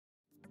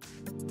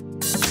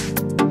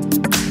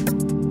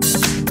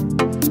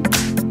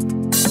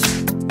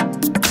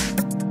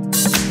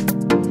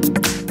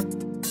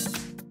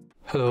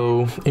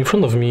in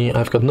front of me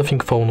I've got Nothing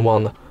Phone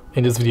 1.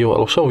 In this video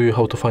I'll show you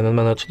how to find and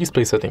manage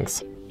display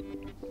settings.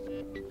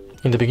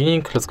 In the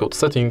beginning, let's go to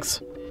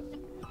Settings,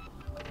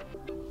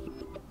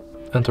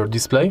 enter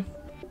Display,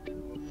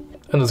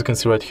 and as you can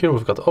see right here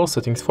we've got all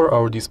settings for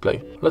our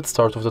display. Let's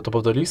start with the top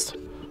of the list,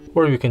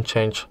 where you can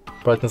change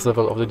brightness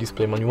level of the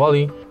display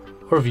manually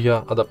or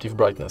via adaptive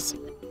brightness.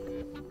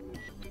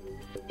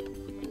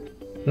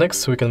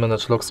 Next we can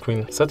manage lock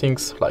screen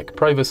settings like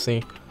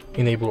privacy,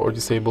 enable or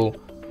disable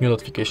new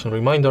notification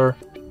reminder,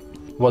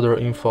 weather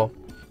info,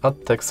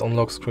 add text on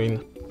lock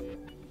screen,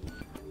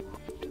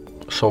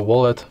 show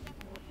wallet,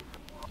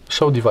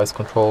 show device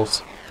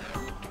controls,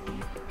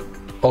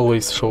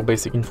 always show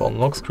basic info on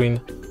lock screen,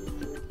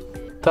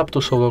 tap to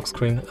show lock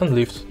screen and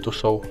lift to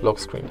show lock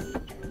screen.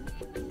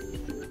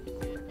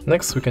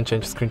 Next we can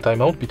change screen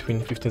timeout between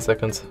 15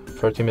 seconds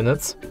 30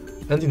 minutes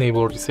and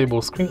enable or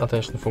disable screen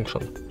attention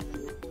function.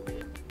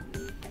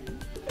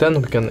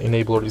 Then we can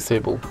enable or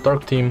disable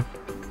dark theme,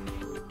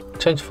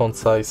 change font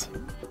size,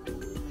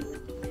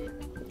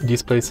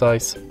 display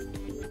size,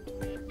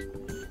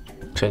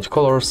 change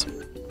colors,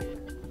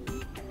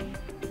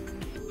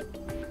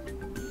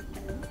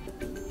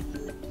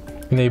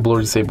 enable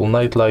or disable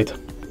night light,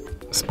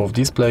 smooth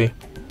display,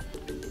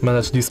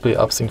 manage display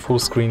apps in full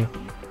screen,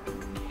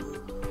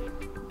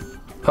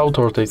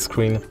 auto rotate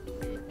screen,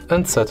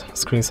 and set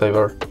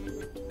screensaver.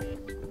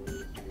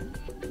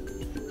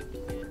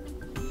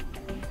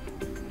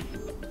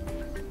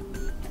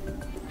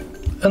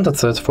 And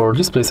that's it for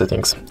display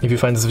settings. If you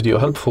find this video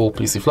helpful,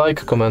 please leave a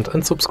like, comment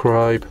and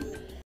subscribe.